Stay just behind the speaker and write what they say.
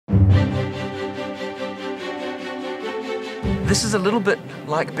This is a little bit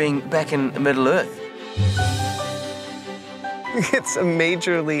like being back in Middle-earth. It's a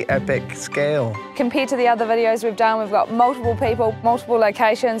majorly epic scale. Compared to the other videos we've done, we've got multiple people, multiple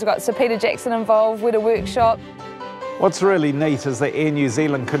locations. We've got Sir Peter Jackson involved, Weta Workshop. What's really neat is that Air New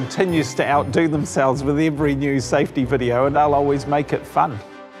Zealand continues to outdo themselves with every new safety video, and they'll always make it fun.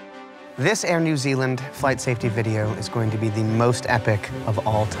 This Air New Zealand flight safety video is going to be the most epic of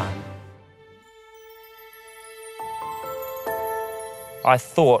all time. I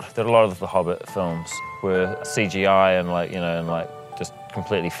thought that a lot of the Hobbit films were CGI and just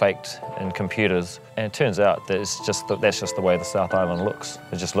completely faked in computers. And it turns out that that's just the way the South Island looks.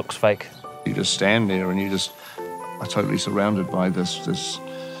 It just looks fake. You just stand there and you just are totally surrounded by this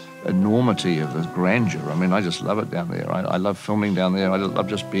enormity of the grandeur. I mean, I just love it down there. I love filming down there. I love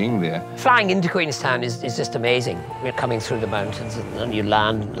just being there. Flying into Queenstown is just amazing. We're coming through the mountains and then you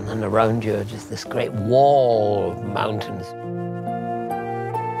land and then around you just this great wall of mountains.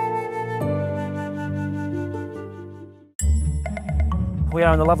 We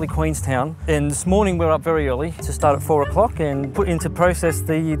are in the lovely Queenstown, and this morning we were up very early to start at 4 o'clock and put into process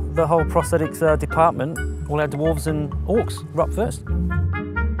the whole prosthetics department. All our dwarves and orcs were up first.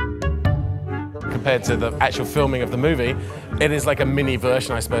 Compared to the actual filming of the movie, it is like a mini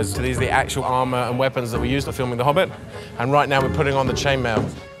version, I suppose. So these are the actual armour and weapons that we used for filming The Hobbit, and right now we're putting on the chainmail.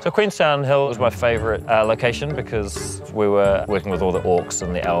 So Queenstown Hill was my favourite location because we were working with all the orcs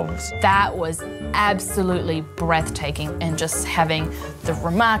and the elves. That was absolutely breathtaking, and just having the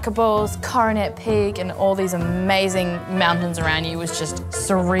Remarkables, Coronet Peak and all these amazing mountains around you was just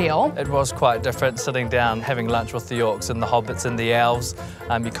surreal. It was quite different sitting down, having lunch with the orcs and the hobbits and the elves.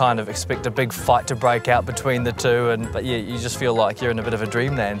 You kind of expect a big fight to break out between the two, but yeah, you just feel like you're in a bit of a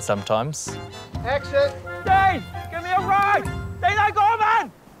dreamland sometimes. Exit! Dean, give me a ride! Dean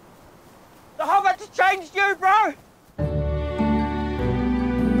O'Gorman! The Hobbit's changed you, bro!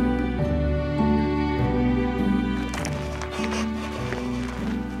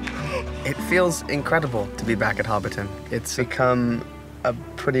 It feels incredible to be back at Hobbiton. It's become a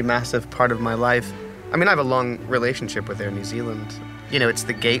pretty massive part of my life. I mean, I have a long relationship with Air New Zealand. You know, it's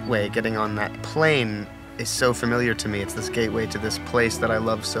the gateway. Getting on that plane is so familiar to me. It's this gateway to this place that I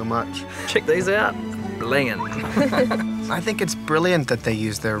love so much. Check these out. Blingin'. I think it's brilliant that they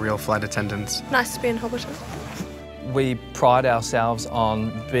use their real flight attendants. Nice to be in Hobbiton. We pride ourselves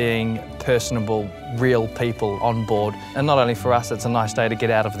on being personable, real people on board. And not only for us, it's a nice day to get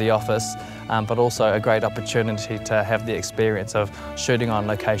out of the office, but also a great opportunity to have the experience of shooting on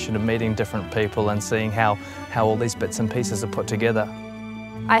location and meeting different people and seeing how all these bits and pieces are put together.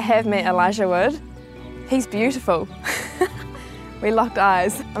 I have met Elijah Wood. He's beautiful. We locked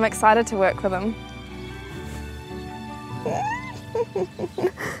eyes. I'm excited to work with him.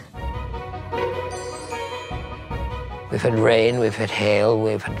 We've had rain, we've had hail,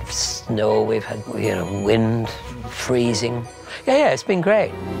 we've had snow, we've had, wind, freezing. Yeah, it's been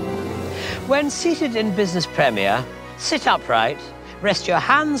great. When seated in Business Premier, sit upright, rest your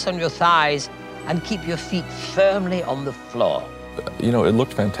hands on your thighs, and keep your feet firmly on the floor. You know, it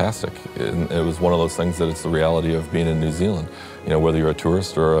looked fantastic. It was one of those things that it's the reality of being in New Zealand. You know, whether you're a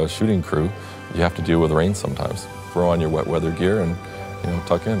tourist or a shooting crew, you have to deal with rain sometimes. Throw on your wet weather gear and,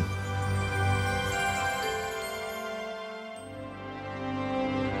 tuck in.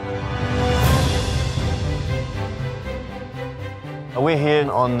 We're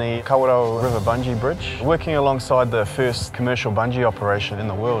here on the Kawerau River Bungee Bridge, working alongside the first commercial bungee operation in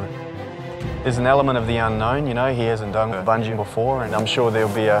the world. There's an element of the unknown, he hasn't done bungee before, and I'm sure there'll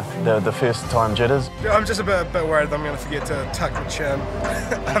be the first time jitters. I'm just a bit worried that I'm going to forget to tuck my chin.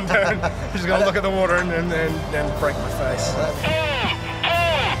 I'm just going to look at the water and then break my face.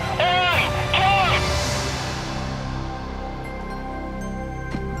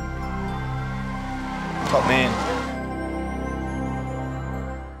 Top man.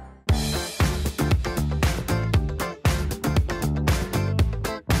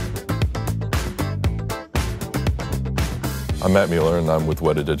 I'm Matt Mueller and I'm with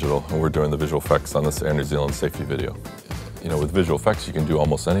Weta Digital, and we're doing the visual effects on this Air New Zealand safety video. With visual effects you can do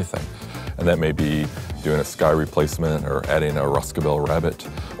almost anything, and that may be doing a sky replacement or adding a Ruskabel rabbit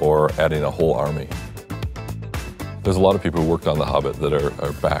or adding a whole army. There's a lot of people who worked on The Hobbit that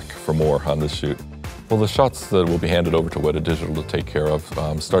are back for more on this shoot. Well, the shots that will be handed over to Weta Digital to take care of,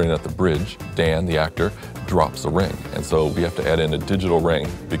 starting at the bridge, Dan, the actor, drops a ring. And so we have to add in a digital ring,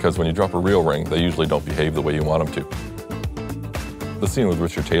 because when you drop a real ring, they usually don't behave the way you want them to. The scene with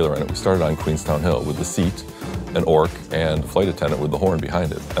Richard Taylor in it, we started on Queenstown Hill with the seat, an orc, and a flight attendant with the horn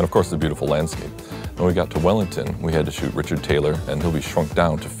behind it, and of course the beautiful landscape. When we got to Wellington, we had to shoot Richard Taylor, and he'll be shrunk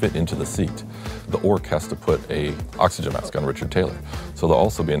down to fit into the seat. The orc has to put an oxygen mask on Richard Taylor. So there'll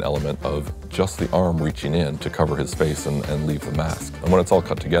also be an element of just the arm reaching in to cover his face and leave the mask. And when it's all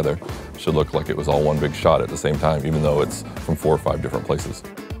cut together, it should look like it was all one big shot at the same time, even though it's from 4 or 5 different places.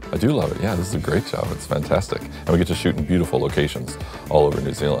 I do love it. Yeah, this is a great job. It's fantastic. And we get to shoot in beautiful locations all over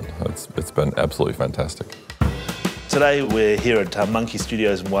New Zealand. It's been absolutely fantastic. Today we're here at Monkey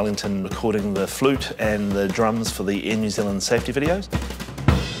Studios in Wellington recording the flute and the drums for the Air New Zealand safety videos.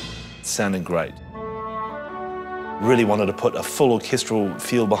 It sounded great. Really wanted to put a full orchestral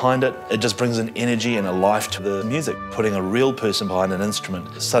feel behind it. It just brings an energy and a life to the music. Putting a real person behind an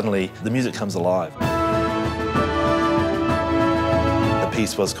instrument, suddenly the music comes alive. The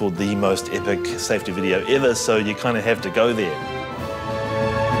piece was called The Most Epic Safety Video Ever, so you kind of have to go there.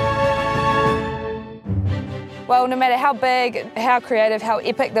 Well, no matter how big, how creative, how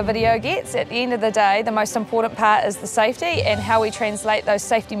epic the video gets, at the end of the day, the most important part is the safety and how we translate those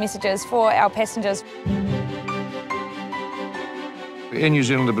safety messages for our passengers. Air New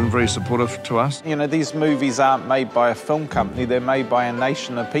Zealand have been very supportive to us. You know, these movies aren't made by a film company, they're made by a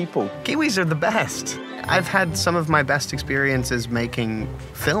nation of people. Kiwis are the best. I've had some of my best experiences making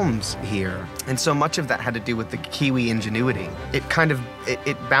films here, and so much of that had to do with the Kiwi ingenuity. It kind of,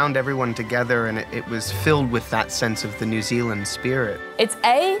 it bound everyone together, and it was filled with that sense of the New Zealand spirit. It's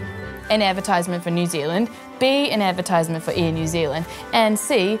A, an advertisement for New Zealand, B, an advertisement for Air New Zealand, and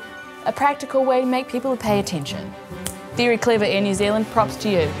C, a practical way to make people pay attention. Very clever, Air New Zealand, props to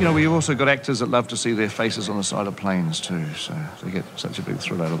you. You know, we've also got actors that love to see their faces on the side of planes too, so they get such a big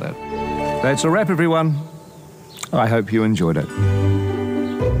thrill out of that. That's a wrap, everyone. I hope you enjoyed it.